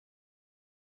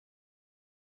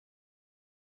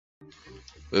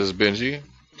This is Benji,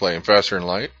 playing Faster and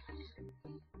Light.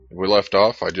 We left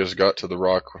off, I just got to the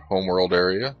rock homeworld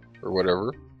area, or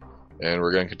whatever, and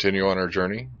we're going to continue on our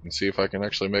journey and see if I can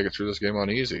actually make it through this game on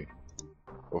easy.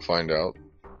 We'll find out.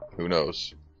 Who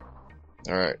knows?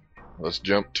 Alright, let's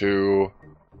jump to...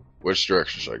 which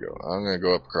direction should I go? I'm going to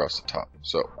go up across the top.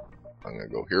 So, I'm going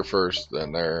to go here first,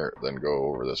 then there, then go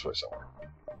over this way somewhere.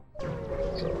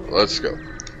 So, let's go.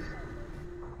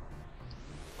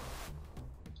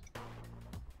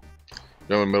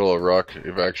 In the middle of a rock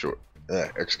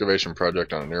excavation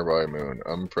project on a nearby moon.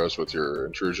 Unimpressed with your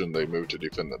intrusion, they move to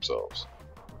defend themselves.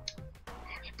 Oh,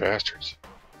 you bastards.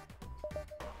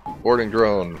 Boarding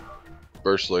drone.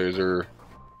 Burst laser.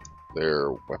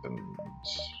 Their weapons.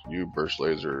 You burst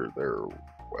laser. Their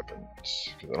weapons.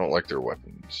 Because I don't like their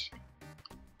weapons.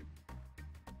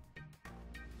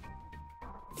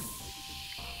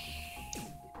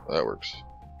 That works.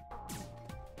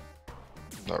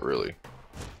 Not really.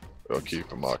 I'll keep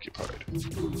them occupied.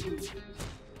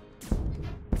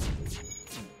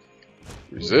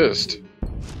 Resist?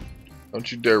 Don't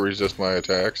you dare resist my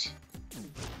attacks.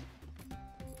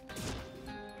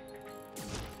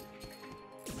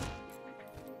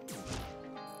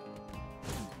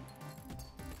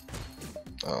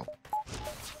 Oh.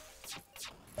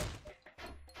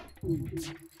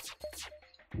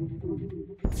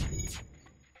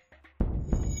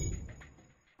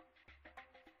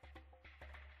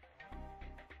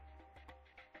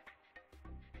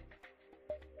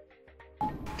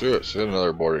 Do it, send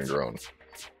another boarding drone.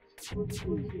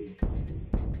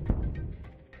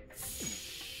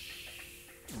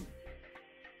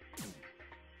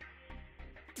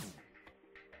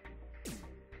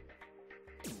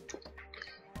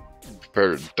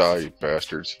 Prepare to die, you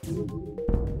bastards.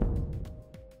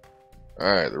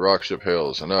 Alright, the rock ship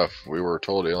hails. Enough. We were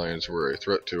told aliens were a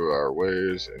threat to our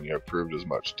ways, and you have proved as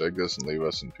much. Take this and leave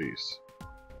us in peace.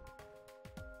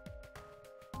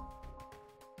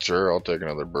 Sure, I'll take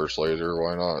another burst laser.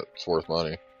 Why not? It's worth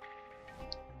money.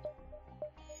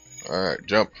 Alright,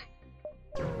 jump.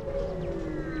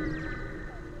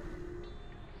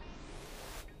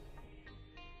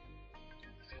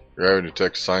 Gravity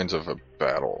detects signs of a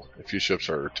battle. A few ships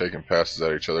are taking passes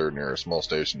at each other near a small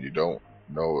station. You don't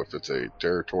know if it's a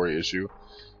territory issue,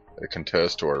 a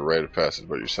contest, or a rite of passage,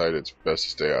 but you decide it's best to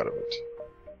stay out of it.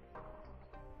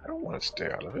 I don't want to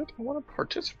stay out of it. I want to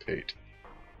participate.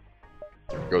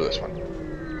 Go this one.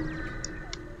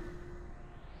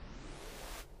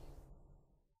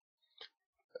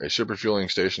 A ship refueling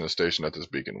station is stationed at this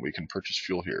beacon. We can purchase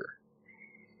fuel here.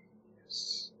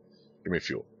 Yes. Give me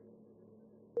fuel.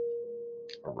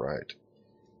 Alright.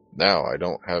 Now I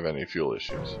don't have any fuel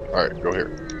issues. Alright, go here.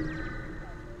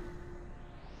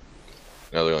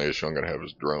 Now the only issue I'm going to have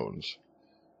is drones.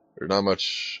 There's not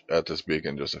much at this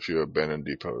beacon, just a few abandoned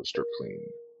depots stripped clean.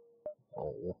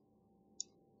 Oh.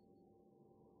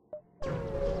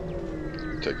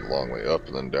 Take the long way up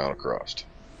and then down across.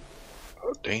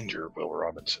 Oh, danger, Will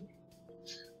Robinson.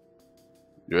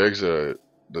 You exit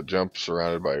the jump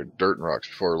surrounded by dirt and rocks.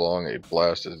 Before long, a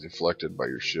blast is deflected by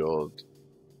your shield,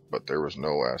 but there was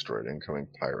no asteroid. Incoming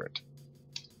pirate.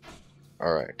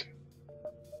 Alright.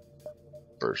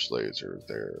 Burst laser,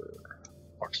 their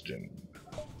oxygen.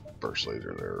 Burst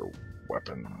laser, their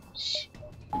weapons.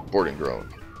 Boarding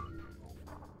drone.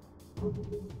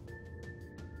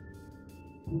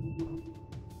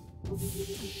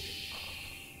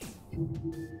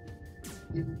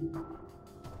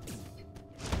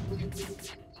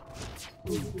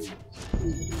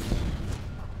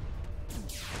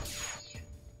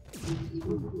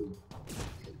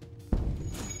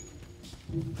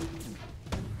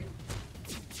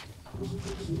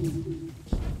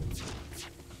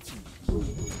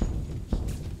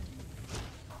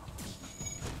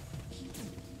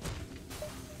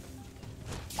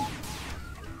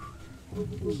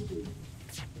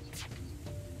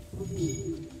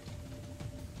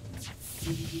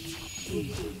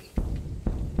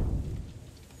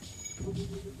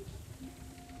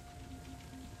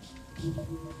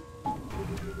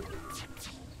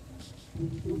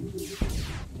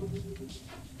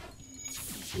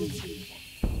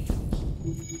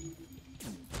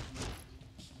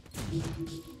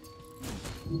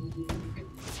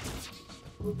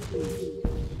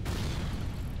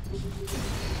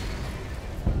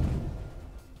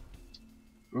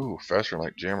 Ooh, faster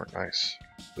like jammer, nice.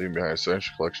 Leaving behind a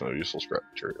essential collection of useful scrap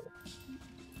material.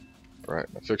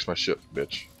 Alright, now fix my ship,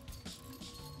 bitch.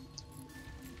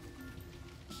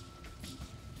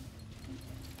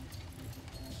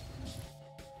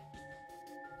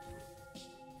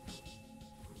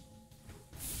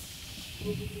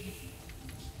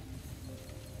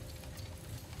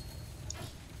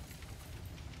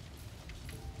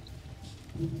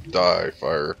 Die,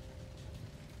 fire.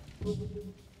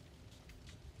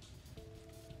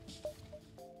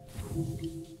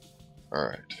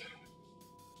 Alright.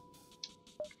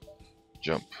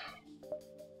 Jump.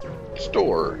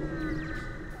 Store.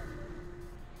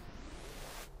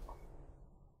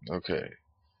 Okay.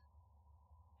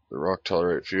 The rock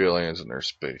tolerate few aliens in their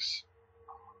space.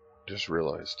 Just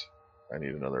realized I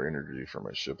need another energy for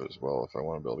my ship as well if I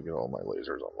want to be able to get all my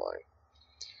lasers online.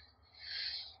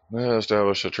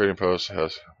 Establish a trading post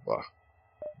has blah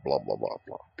blah blah blah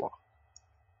blah blah.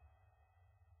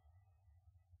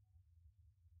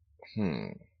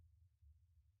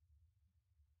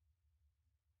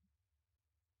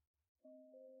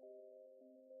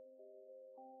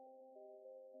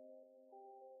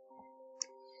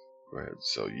 Go ahead and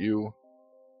sell you.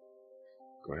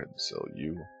 Go ahead and sell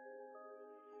you.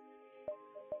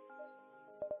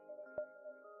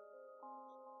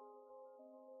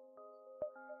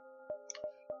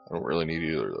 I don't really need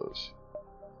either of those.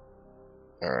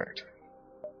 Alright.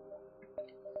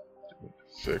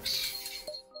 Fix.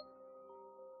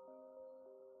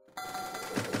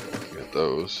 Get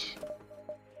those.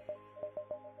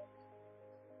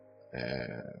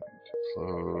 And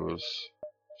close.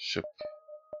 Ship.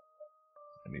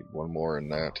 I need one more in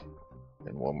that.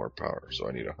 And one more power. So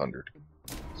I need 100.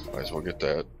 Might as well get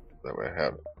that. That way I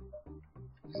have it.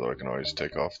 So I can always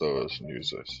take off those and use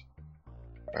this.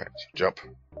 Alright, so jump.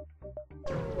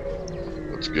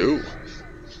 Let's go.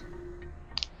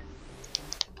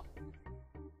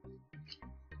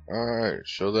 Alright,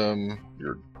 show them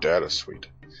your data suite.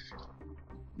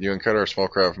 You encounter a small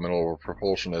craft middle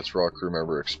propulsion. Its rock crew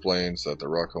member explains that the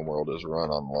rock homeworld is run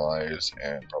on lies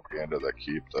and propaganda that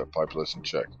keep the populace in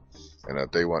check, and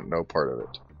that they want no part of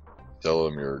it. Tell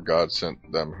them your God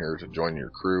sent them here to join your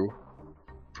crew.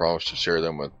 Promise to share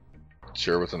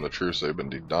with them the truths they've been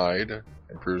denied,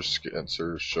 and prove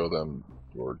answers. Show them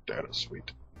your data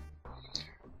suite.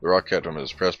 The rock captain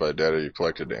is impressed by the data you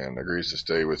collected and agrees to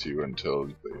stay with you until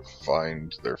they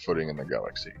find their footing in the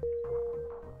galaxy.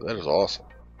 That is awesome.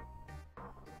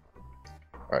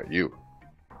 Alright, you.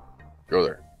 Go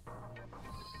there.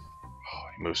 Oh,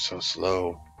 he moves so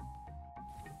slow.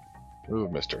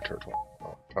 Move, Mr. Turtle.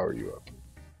 I'll power you up.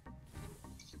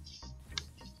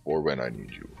 Or when I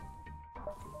need you.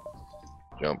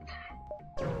 Jump.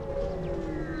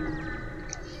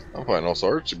 I'm finding all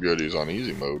sorts of goodies on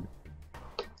easy mode.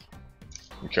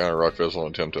 Encounter rock vessel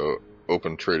and attempt to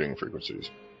open trading frequencies.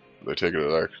 They take it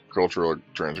as cultural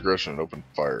transgression and open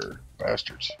fire.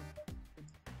 Bastards.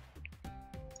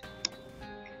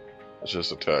 Let's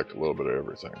just attack a little bit of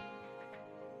everything.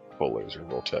 Full laser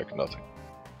will attack nothing.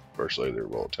 First laser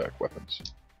will attack weapons.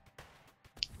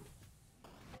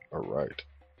 Alright.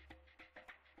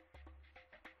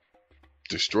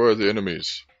 Destroy the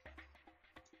enemies.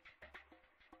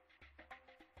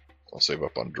 I'll save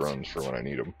up on drones for when I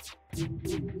need them.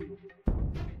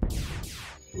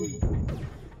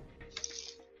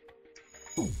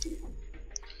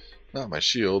 Not my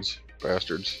shields,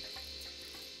 bastards.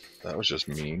 That was just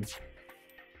mean.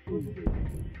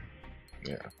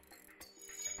 Yeah.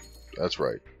 That's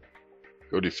right.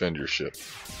 Go defend your ship.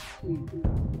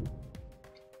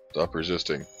 Stop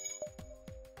resisting.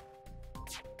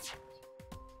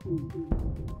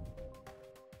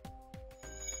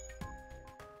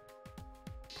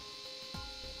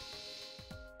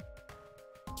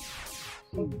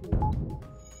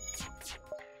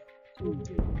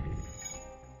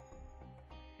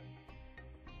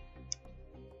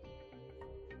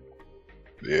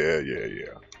 Yeah.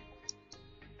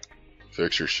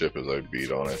 Fix your ship as I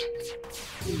beat on it.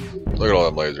 Look at all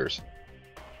them lasers.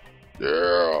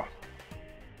 Yeah.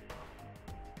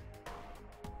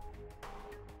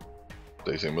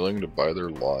 They seem willing to buy their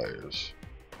lives.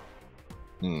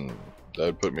 That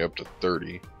would put me up to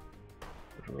 30.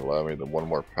 Which would allow me the one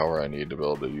more power I need to be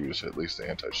able to use at least the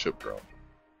anti-ship drone.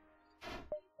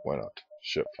 Why not?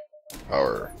 Ship.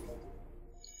 Power.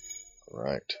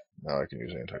 Alright. Now I can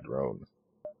use anti-drone.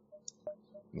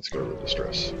 Let's go to the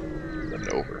distress. Then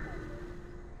over.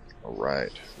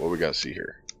 Alright. What we gotta see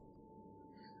here?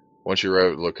 Once you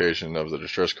arrive at the location of the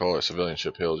distress call, a civilian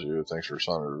ship hails you. Thanks for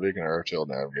responding to the beacon. Our FTL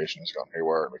navigation has gone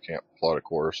haywire and we can't plot a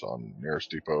course on nearest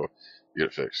depot to get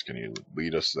it fixed. Can you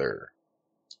lead us there?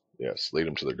 Yes, lead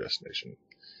them to their destination.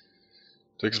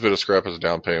 Take a bit of scrap as a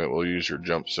down payment. We'll use your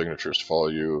jump signatures to follow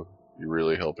you. You're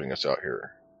really helping us out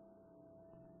here.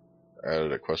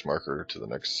 Added a quest marker to the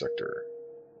next sector.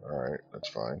 Alright, that's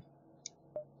fine.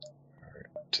 Alright,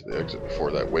 to the exit before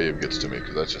that wave gets to me,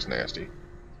 because that's just nasty.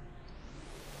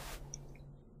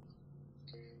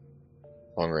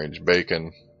 Long range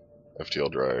bacon,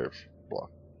 FTL drive, blah.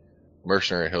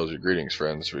 Mercenary hails you. Greetings,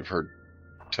 friends. We've heard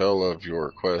tell of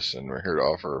your quest, and we're here to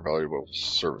offer valuable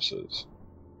services.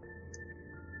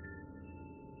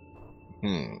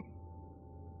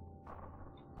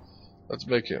 Let's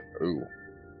make him. Ooh.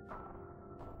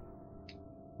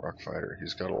 Rock fighter.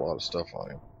 He's got a lot of stuff on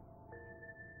him.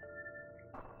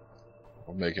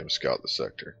 We'll make him scout the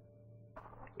sector.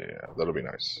 Yeah, that'll be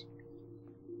nice.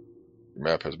 Your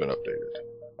map has been updated.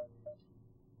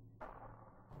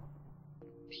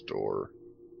 Store.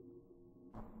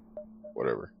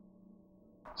 Whatever.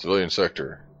 Civilian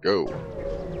sector. Go.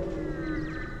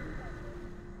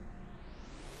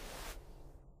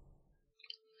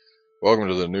 Welcome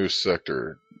to the new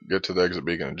sector. Get to the exit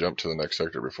beacon and jump to the next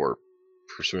sector before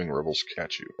pursuing rebels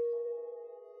catch you.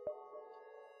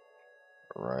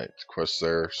 Alright, quest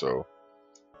there, so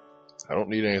I don't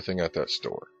need anything at that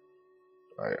store.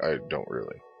 I don't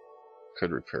really.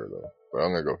 Could repair though, but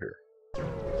I'm gonna go here.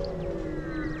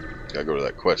 Gotta go to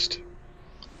that quest.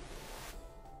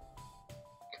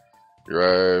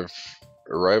 Your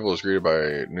arrival is greeted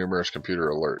by numerous computer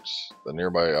alerts. The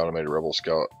nearby automated rebel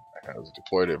scout has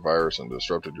deployed a virus and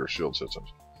disrupted your shield systems.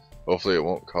 Hopefully it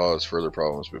won't cause further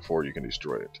problems before you can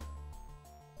destroy it.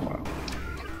 Wow.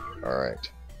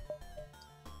 Alright.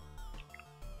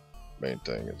 Main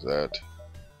thing is that.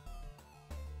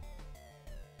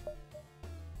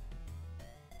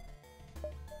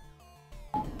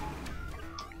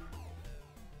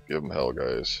 Give them hell,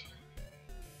 guys.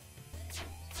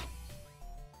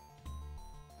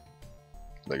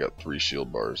 They got 3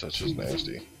 shield bars. That's just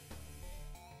nasty.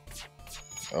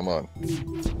 Come on.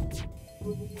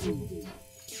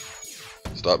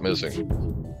 Stop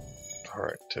missing.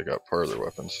 Alright, take out part of their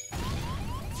weapons.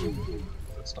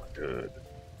 That's not good.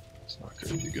 That's not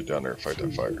good. You get down there and fight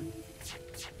that fire.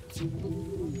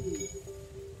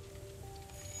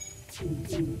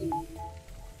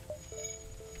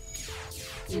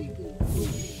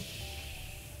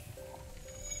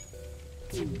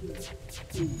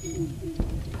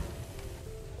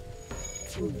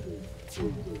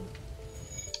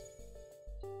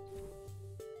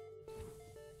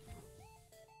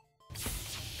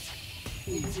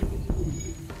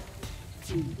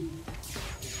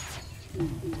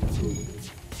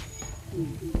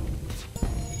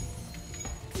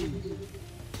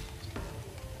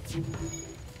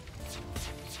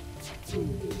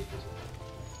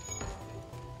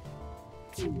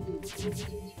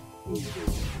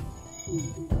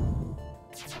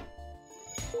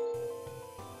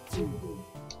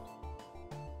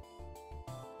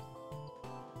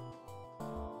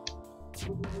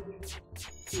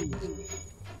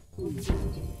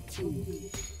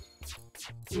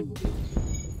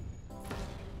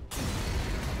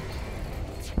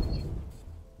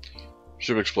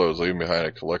 Ship explodes, leaving behind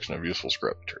a collection of useful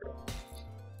scrap material.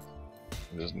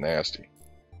 It is nasty.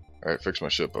 Alright, fix my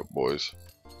ship up, boys.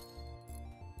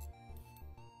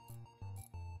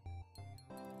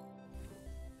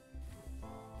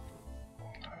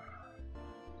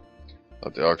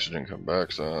 Let the oxygen come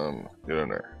back some. Get in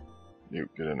there. You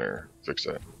get in there. Fix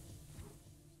that.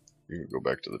 You can go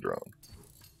back to the drone.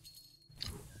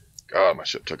 God, my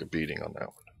ship took a beating on that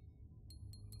one.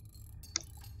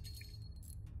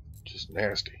 Just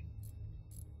nasty.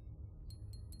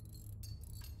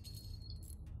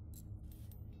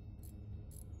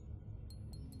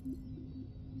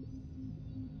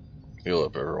 Heal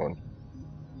up, everyone.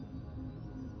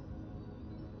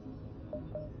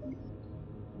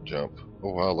 Jump. Oh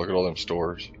wow, look at all them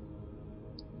stores.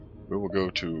 We will go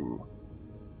to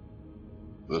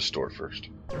this store first.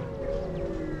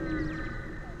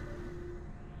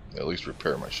 At least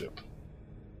repair my ship.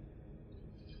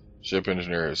 Ship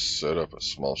engineer has set up a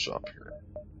small shop here.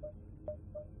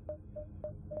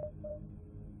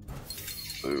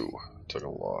 Ooh, took a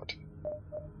lot.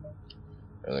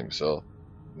 Anything to sell?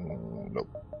 Nope.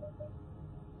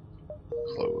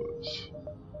 Close.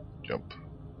 Jump.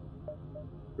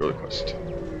 Go to quest.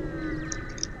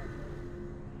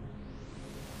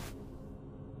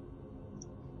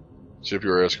 Ship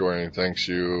you are escorting thanks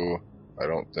you. I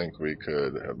don't think we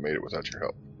could have made it without your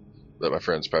help. Let my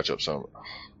friends patch up some. Oh,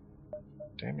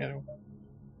 damn you.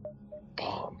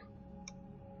 Bomb.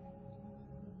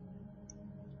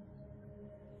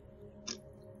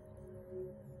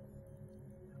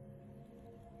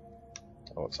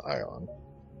 Oh, it's ion.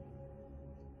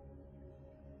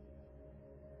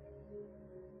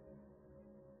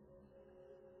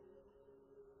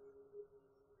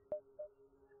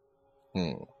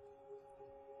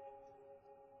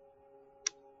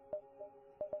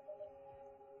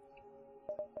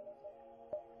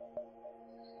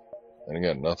 And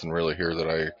again, nothing really here that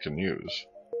I can use.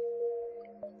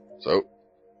 So,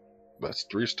 That's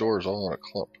 3 stores all in a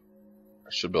clump. I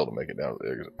should be able to make it down to the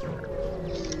exit.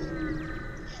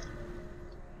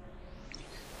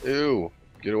 Ew!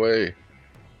 Get away!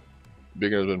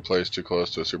 Beacon has been placed too close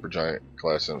to a supergiant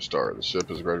Class M star. The ship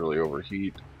is gradually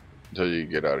overheat until you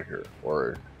get out of here,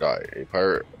 or die. A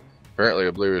pirate, apparently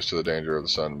oblivious to the danger of the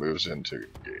sun, moves in to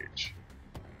engage.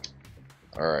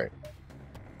 Alright.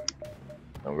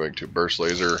 I'm going to burst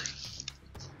laser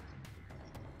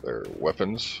their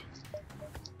weapons,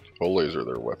 full laser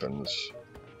their weapons,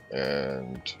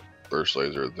 and burst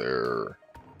laser their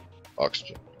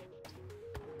oxygen.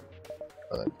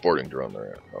 Boarding drone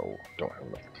there. Oh, don't have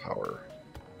enough power.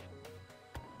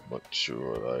 What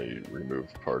should I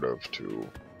remove part of to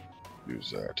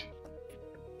use that?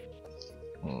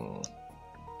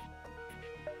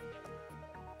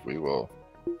 We will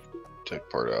take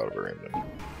part out of our engine.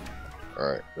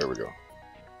 Alright, there we go.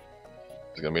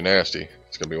 It's gonna be nasty.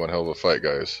 It's gonna be one hell of a fight,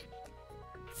 guys.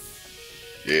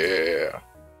 Yeah!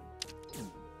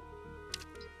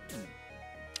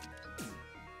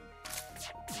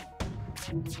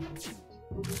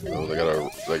 Oh, they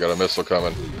got a missile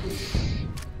coming.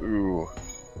 Ooh,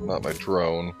 not my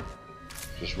drone.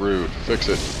 Just rude. Fix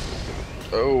it.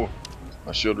 Oh,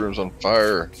 my shield room's on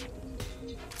fire.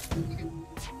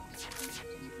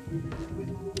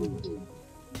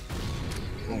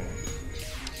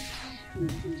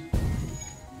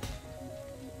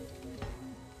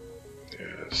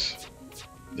 Yes.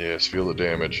 Yes, feel the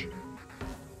damage.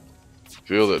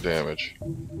 Feel that damage.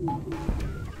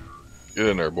 Get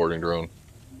in there, boarding drone.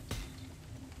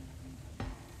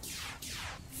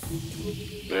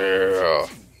 Yeah.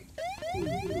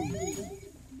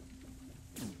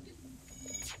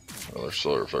 Another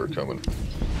solar flare coming.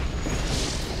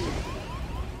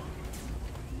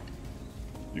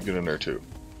 You get in there too.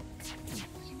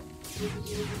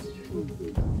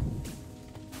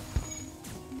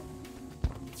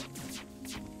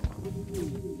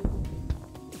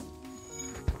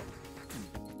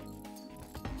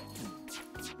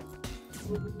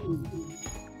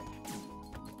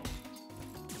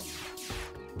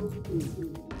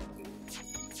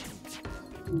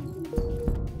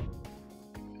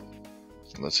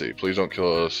 Let's see, please don't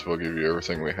kill us, we'll give you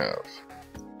everything we have.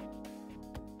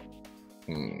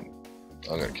 I'm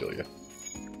gonna kill you.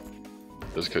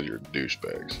 Just because you're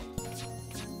douchebags.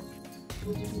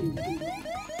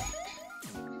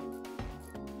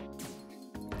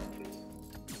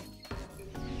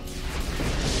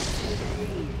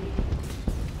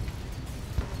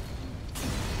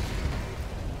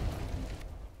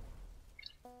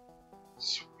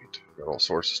 Sweet, got all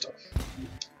sorts of stuff.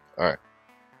 Alright.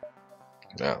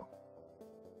 Now,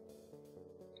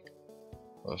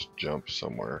 let's jump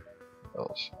somewhere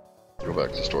else. Go back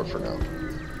to the store for now.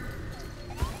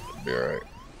 Be alright.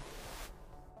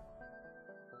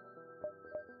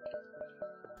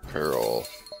 Peril.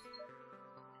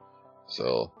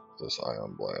 Sell this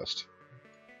ion blast.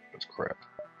 It's crap.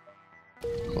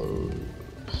 Close.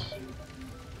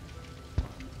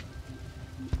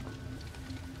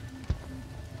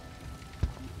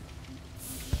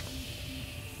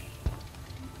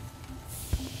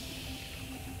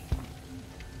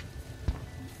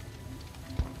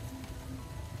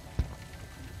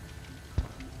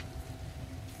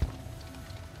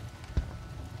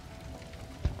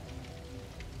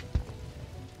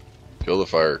 Kill the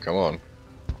fire, come on.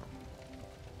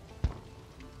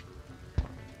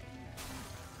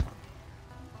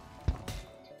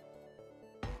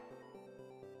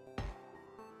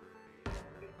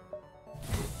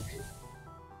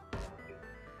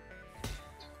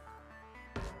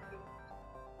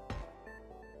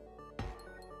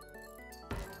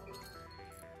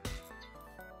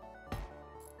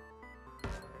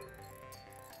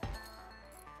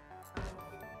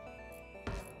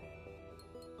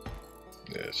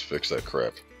 Yes, fix that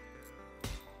crap.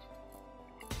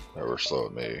 Never slow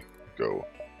at me. Go.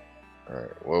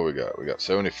 Alright, what we got? We got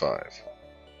 75.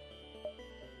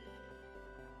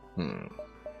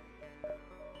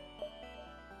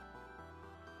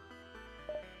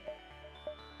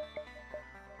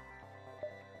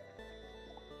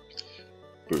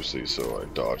 Boost these so I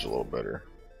dodge a little better.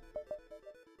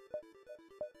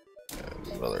 And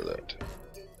another of that.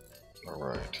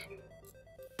 Alright.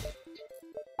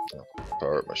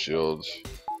 Power up my shields.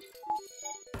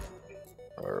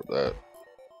 Power up that.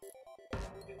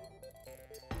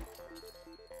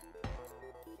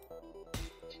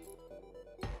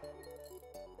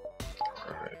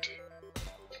 Alright.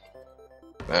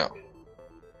 Now.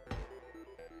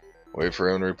 Wait for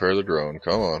him to repair the drone.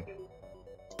 Come on.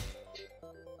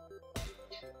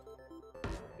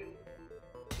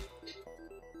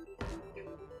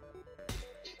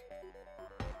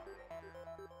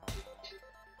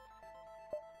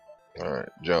 Alright,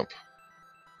 jump.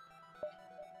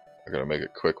 I gotta make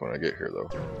it quick when I get here, though.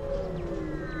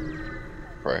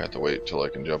 Probably have to wait till I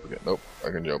can jump again. Nope,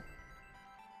 I can jump.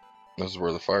 This is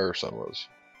where the fire sun was.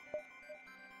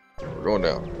 We're going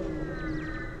down.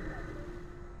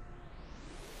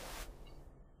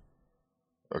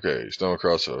 Okay, you stumble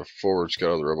across a forward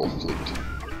scout of the rebel fleet.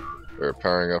 They're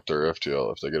powering up their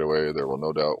FTL. If they get away, they will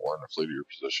no doubt warn the fleet of your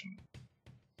position.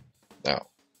 Now,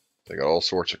 they got all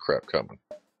sorts of crap coming.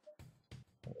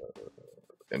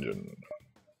 Engine.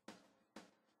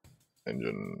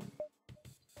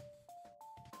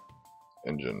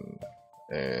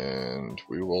 And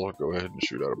we will go ahead and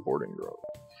shoot out a boarding drone.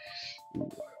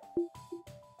 Ooh.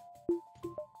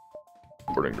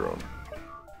 Boarding drone.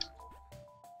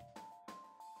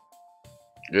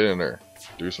 Get in there.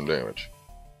 Do some damage.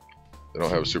 They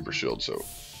don't have a super shield, so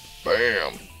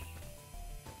BAM!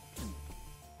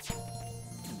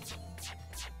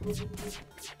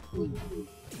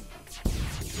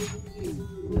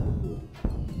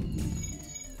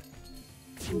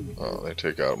 Oh, they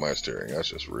take out my steering. That's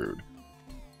just rude.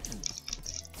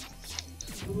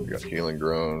 We got healing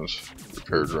drones,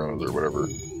 repair drones, or whatever.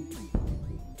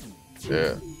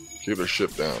 Yeah, keep their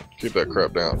ship down. Keep that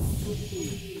crap down.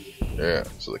 Yeah,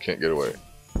 so they can't get away.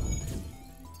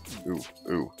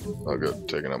 Ooh, not good.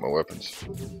 Taking out my weapons.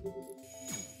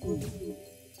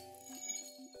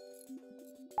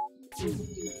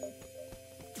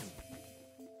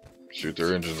 Shoot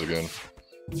their engines again.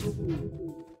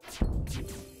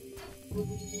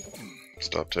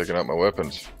 Stop taking out my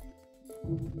weapons.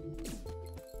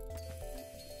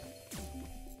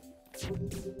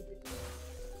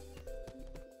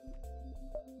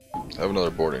 Have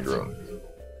another boarding drone.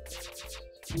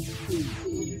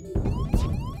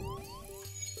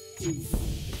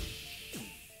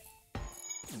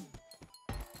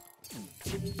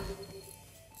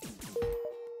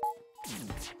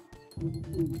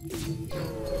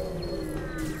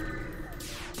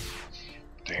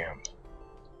 Damn.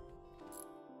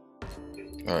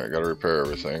 Alright, gotta repair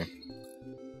everything.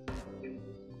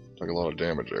 Took a lot of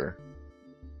damage there.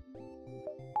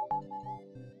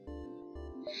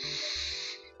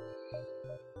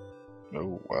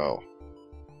 Oh, wow.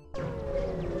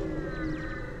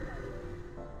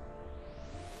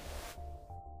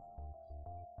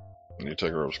 And you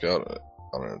take a rope scout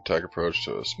on an attack approach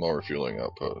to a small refueling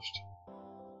outpost.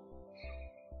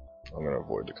 I'm gonna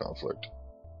avoid the conflict.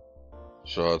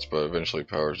 Shots, but eventually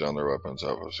powers down their weapons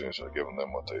outpost seems to have given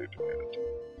them what they demanded.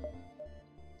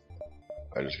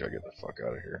 I just gotta get the fuck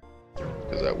out of here.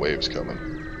 Because that wave's coming.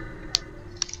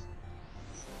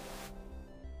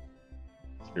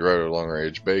 You ride a long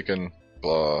range bacon,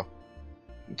 blah.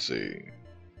 Let's see.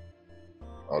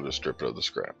 I'll just strip it of the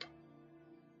scrap.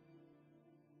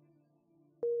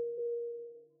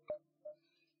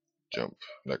 Jump.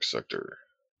 Next sector.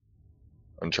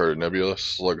 Uncharted Nebula,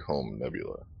 Slughome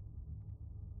Nebula.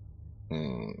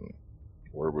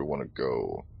 Where do we want to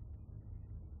go?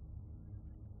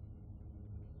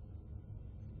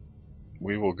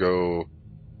 We will go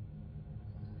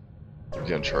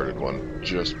the Uncharted one,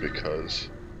 just because.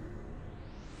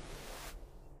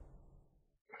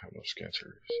 I have no scan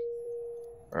series.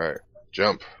 Alright,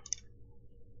 jump.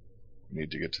 We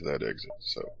need to get to that exit,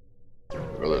 so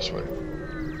go this way.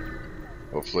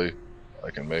 Hopefully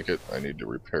I can make it. I need to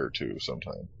repair too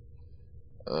sometime.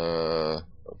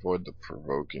 Avoid the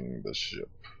provoking the ship.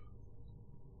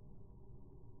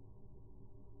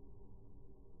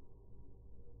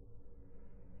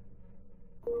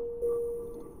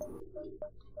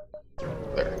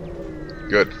 There.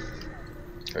 Good.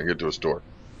 I get to a store.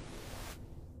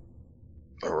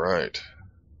 Alright.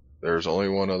 There's only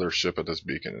one other ship at this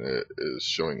beacon, and it is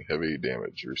showing heavy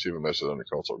damage. You receive a message on your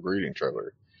console. Greeting,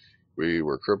 traveler. We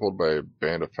were crippled by a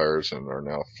band of pirates and are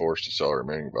now forced to sell our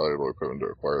remaining valuable equipment to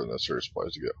acquire the necessary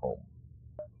supplies to get home.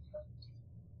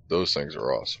 Those things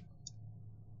are awesome.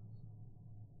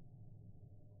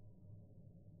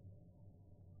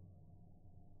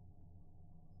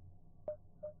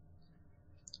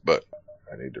 But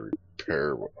I need to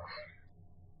repair. I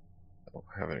don't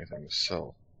have anything to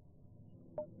sell.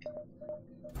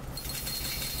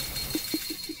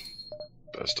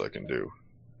 Best I can do.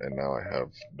 And now I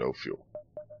have no fuel.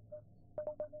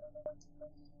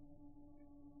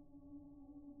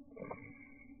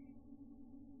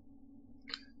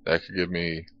 That could give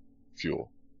me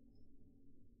fuel.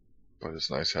 But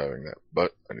it's nice having that.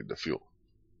 But I need the fuel.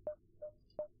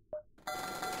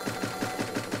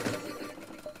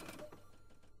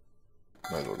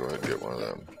 Might as well go ahead and get one of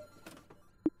them.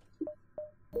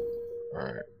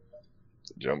 Alright.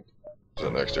 Jump to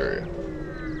the next area.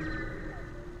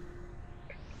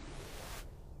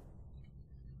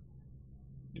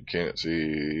 can't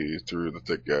see through the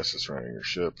thick gases surrounding your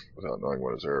ship without knowing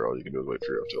what is there. All you can do is wait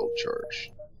for your FTL to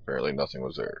charge. Apparently nothing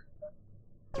was there.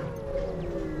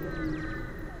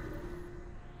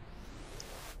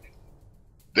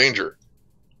 Danger!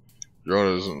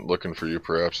 Drone isn't looking for you.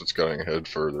 Perhaps it's scouting ahead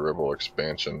for the rebel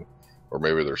expansion, or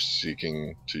maybe they're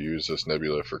seeking to use this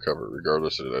nebula for cover.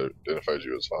 Regardless, it identifies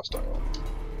you as hostile.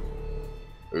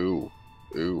 Ooh.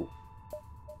 Ooh.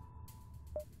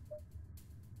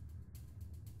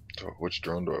 So which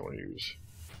drone do I want to use?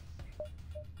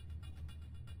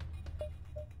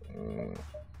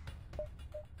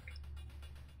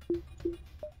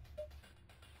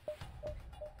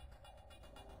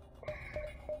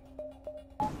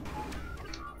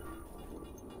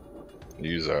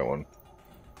 Use that one.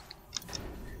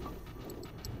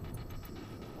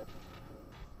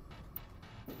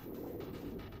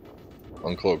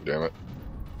 Uncloak, damn it.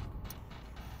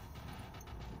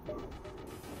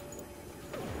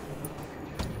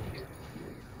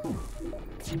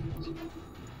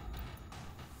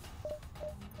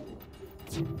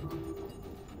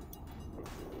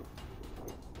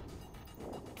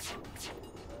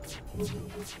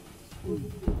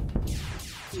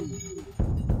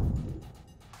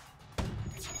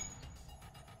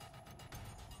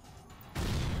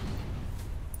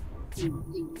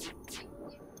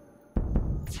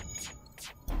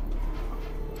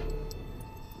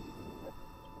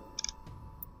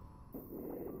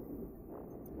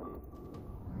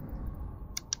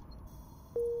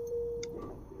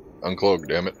 Uncloak,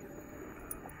 damn it.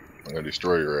 I'm gonna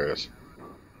destroy your ass.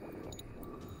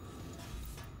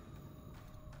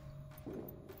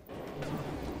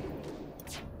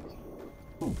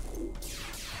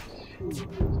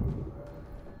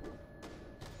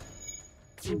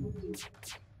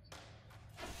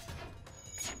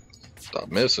 Stop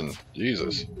missing.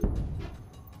 Jesus.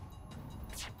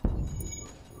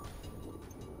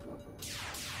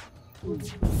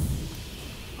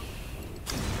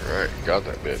 Alright, got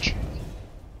that bitch.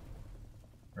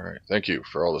 Alright, thank you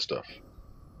for all the stuff.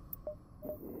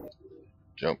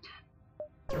 Jump.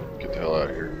 Get the hell out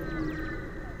of here.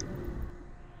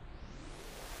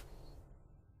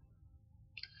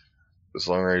 This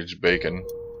long range bacon,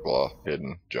 blah,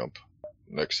 hidden, jump.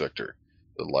 Next sector.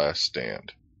 The last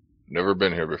stand. Never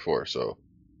been here before, so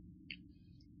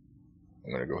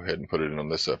I'm gonna go ahead and put it in on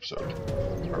this episode.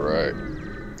 Alright.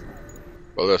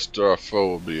 Well, that stuff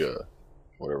will be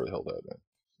whatever the hell that is.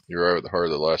 You arrive at the heart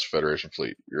of the last Federation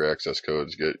fleet. Your access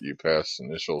codes get you past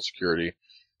initial security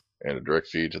and a direct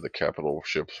feed to the capital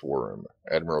ship's war room.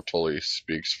 Admiral Tully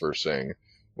speaks first, saying,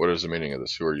 "What is the meaning of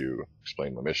this? Who are you?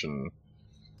 Explain the mission."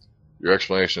 Your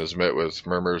explanation is met with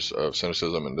murmurs of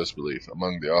cynicism and disbelief.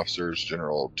 Among the officers,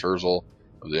 General Terzel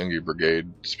of the Ingi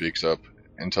Brigade speaks up.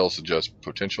 Intel suggests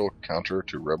potential counter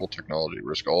to rebel technology.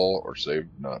 Risk all or save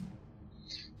none.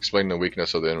 Explain the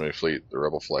weakness of the enemy fleet, the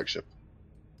rebel flagship.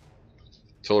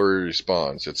 Tillery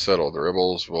responds, "It's settled. The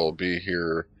rebels will be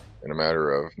here in a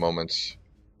matter of moments.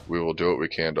 We will do what we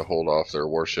can to hold off their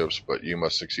warships, but you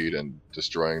must succeed in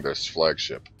destroying this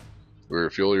flagship. We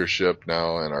refuel your ship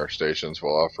now, and our stations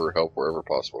will offer help wherever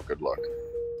possible. Good luck."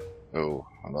 Oh,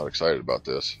 I'm not excited about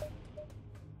this.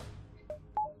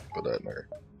 Put that in there.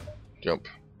 Jump.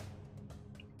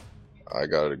 I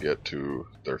gotta get to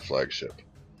their flagship.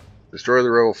 Destroy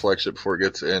the rebel flagship before it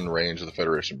gets in range of the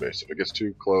Federation base. If it gets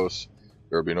too close,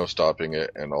 there will be no stopping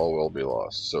it, and all will be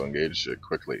lost. So engage it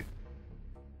quickly.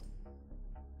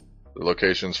 The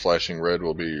locations flashing red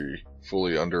will be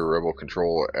fully under rebel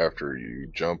control after you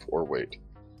jump or wait.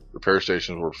 Repair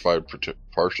stations will provide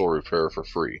partial repair for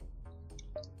free.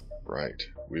 Right,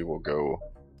 we will go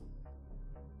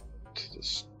to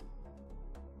this.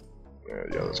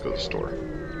 Yeah, let's go to the store.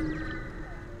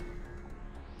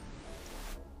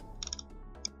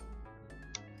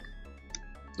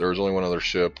 There is only one other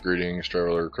ship. Greetings,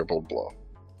 traveler, crippled, blah.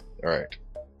 Alright.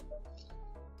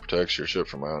 Protects your ship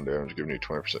from ion damage, giving you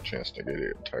 20% chance to negate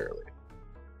it entirely.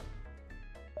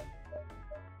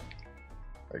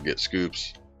 I get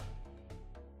scoops.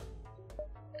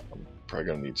 I'm probably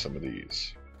gonna need some of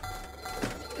these.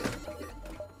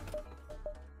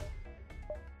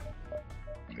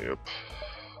 Yep.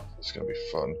 This is gonna be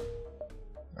fun.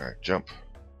 Alright, jump.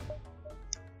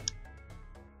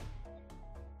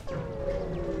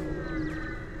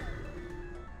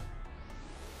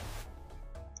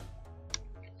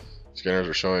 Scanners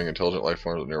are showing intelligent life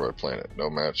forms on a nearby planet. No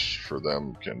match for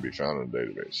them can be found in the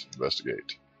database.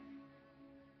 Investigate.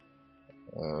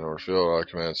 Or fill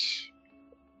documents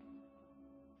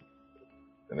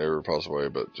in every possible way,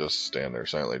 but just stand there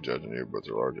silently judging you with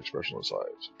their large expressionless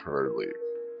eyes. Preferably,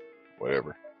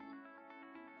 whatever.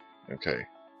 Okay,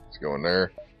 let's go in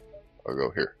there. I'll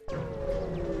go here.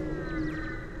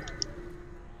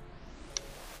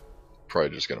 Probably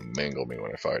just gonna mangle me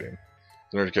when I fight him.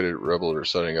 The indicated rebels are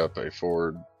setting up a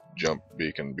forward jump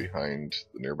beacon behind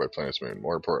the nearby planet's moon.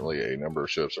 More importantly, a number of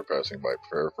ships are passing by.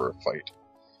 Prepare for a fight.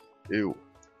 Ew.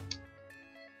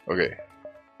 Okay.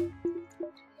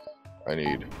 I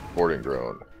need boarding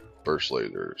drone, burst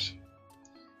lasers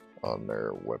on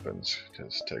their weapons.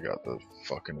 Just take out the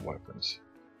fucking weapons.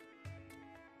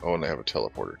 Oh, and they have a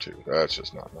teleporter too. That's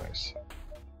just not nice.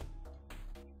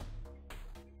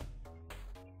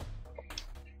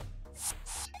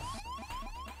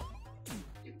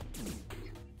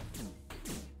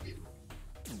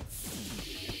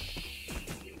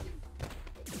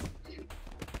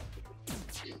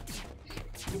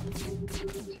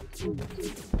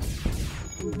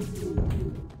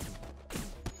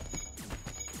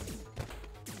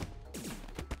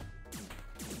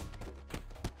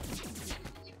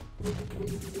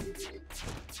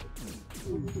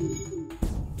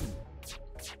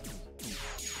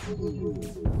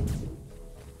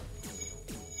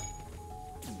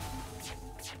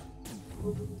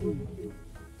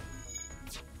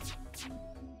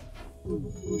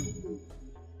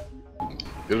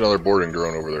 Get another boarding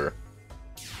drone over there.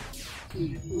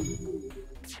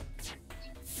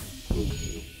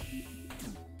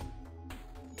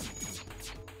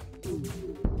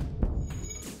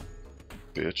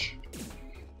 Bitch.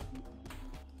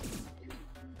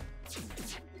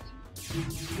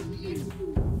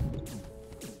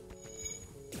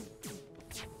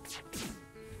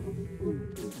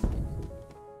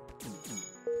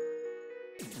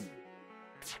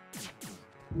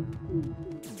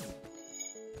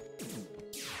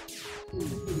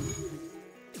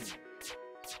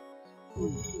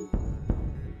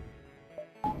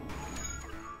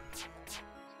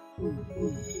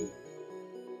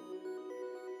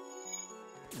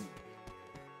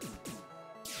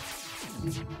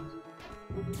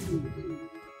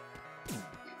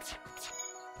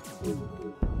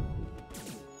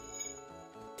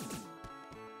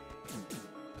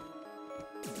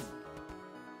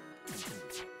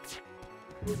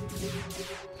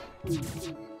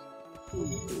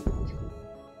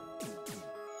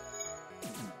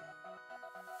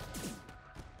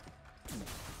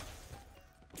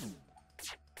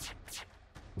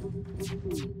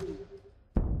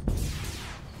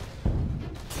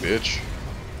 Bitch.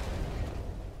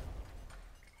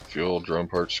 Fuel, drum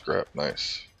parts, scrap.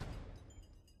 Nice.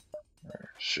 Alright,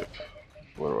 ship.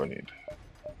 What do I need?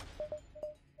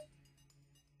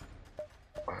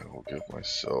 I will give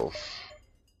myself...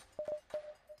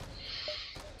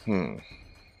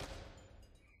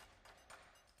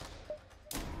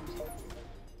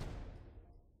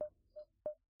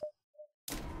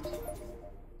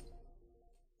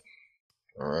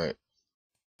 Alright.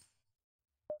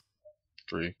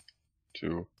 3,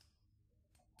 2.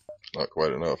 Not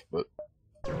quite enough, but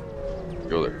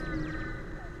go there.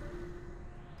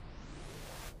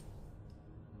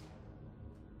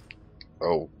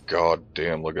 Oh god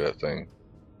damn, look at that thing.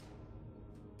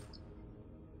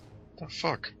 What the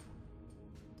fuck?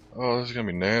 Oh, this is gonna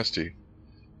be nasty.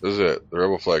 This is it, the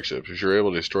rebel flagship. If you're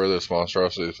able to destroy this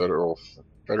monstrosity, the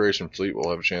Federation fleet will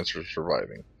have a chance for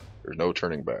surviving. There's no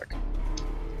turning back.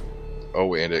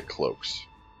 Oh, and it cloaks.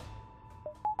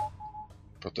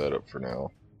 Put that up for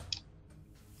now.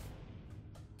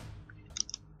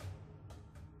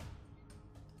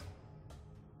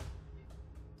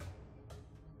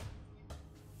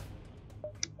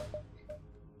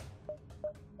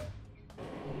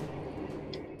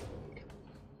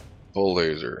 Full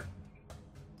laser.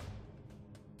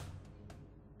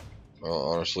 Well,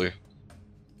 honestly,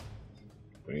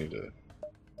 we need to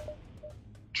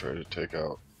try to take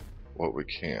out what we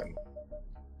can.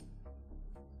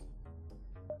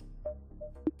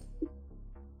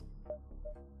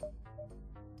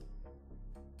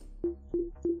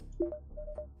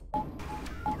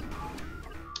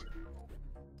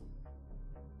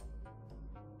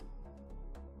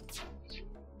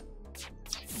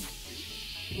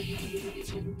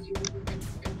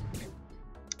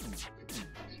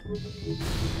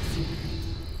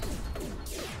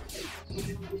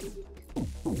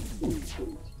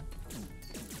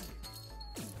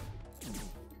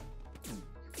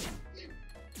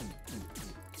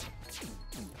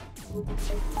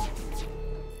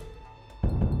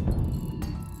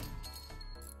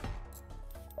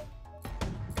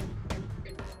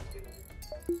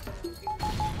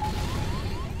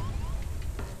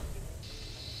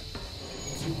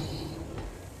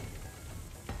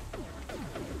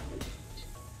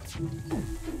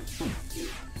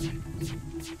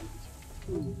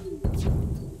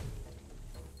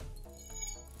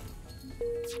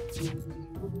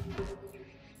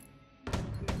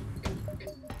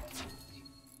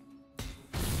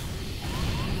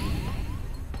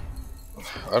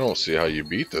 I don't see how you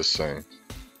beat this thing.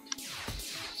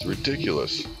 It's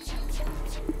ridiculous.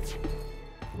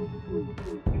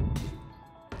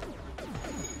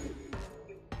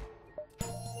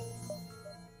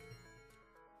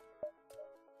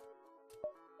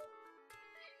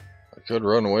 I could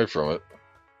run away from it.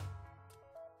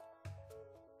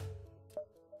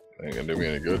 Ain't gonna do me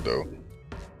any good though.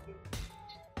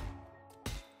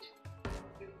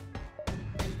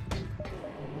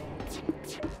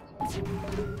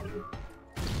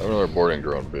 Another boarding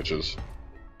drone, bitches.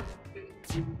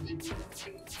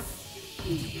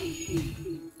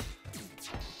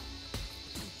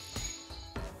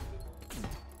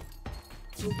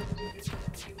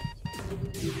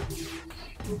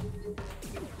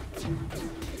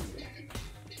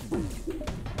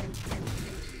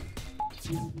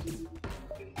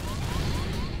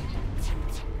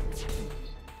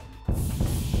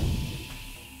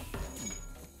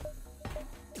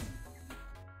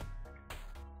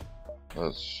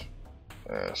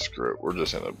 Screw it. We're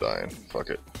just end up dying. Fuck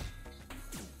it.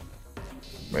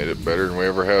 Made it better than we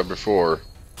ever had before.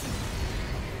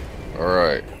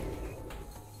 Alright.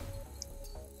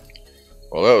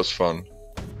 Well, that was fun.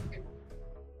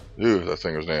 Ew, that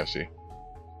thing was nasty.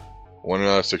 One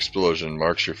last explosion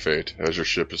marks your fate as your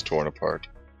ship is torn apart.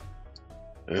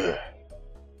 Ugh.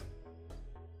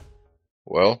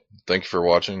 Well, thank you for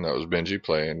watching. That was Benji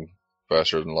playing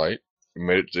Faster Than Light. We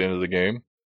made it to the end of the game.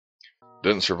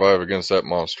 Didn't survive against that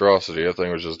monstrosity. That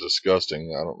thing was just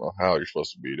disgusting. I don't know how you're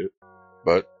supposed to beat it.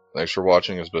 But thanks for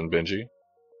watching. It's been Benji.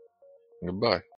 Goodbye.